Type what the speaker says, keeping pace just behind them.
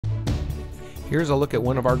Here's a look at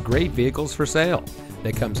one of our great vehicles for sale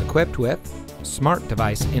that comes equipped with smart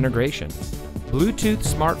device integration, Bluetooth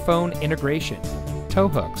smartphone integration, tow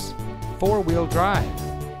hooks, four-wheel drive,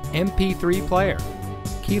 MP3 player,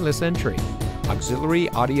 keyless entry, auxiliary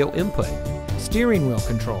audio input, steering wheel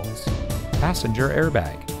controls, passenger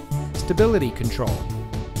airbag, stability control.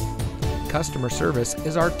 Customer service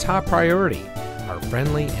is our top priority. Our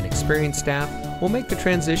friendly and experienced staff will make the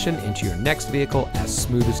transition into your next vehicle as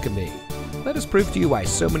smooth as can be. Let us prove to you why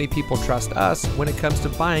so many people trust us when it comes to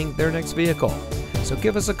buying their next vehicle. So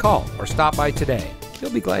give us a call or stop by today.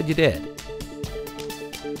 You'll be glad you did.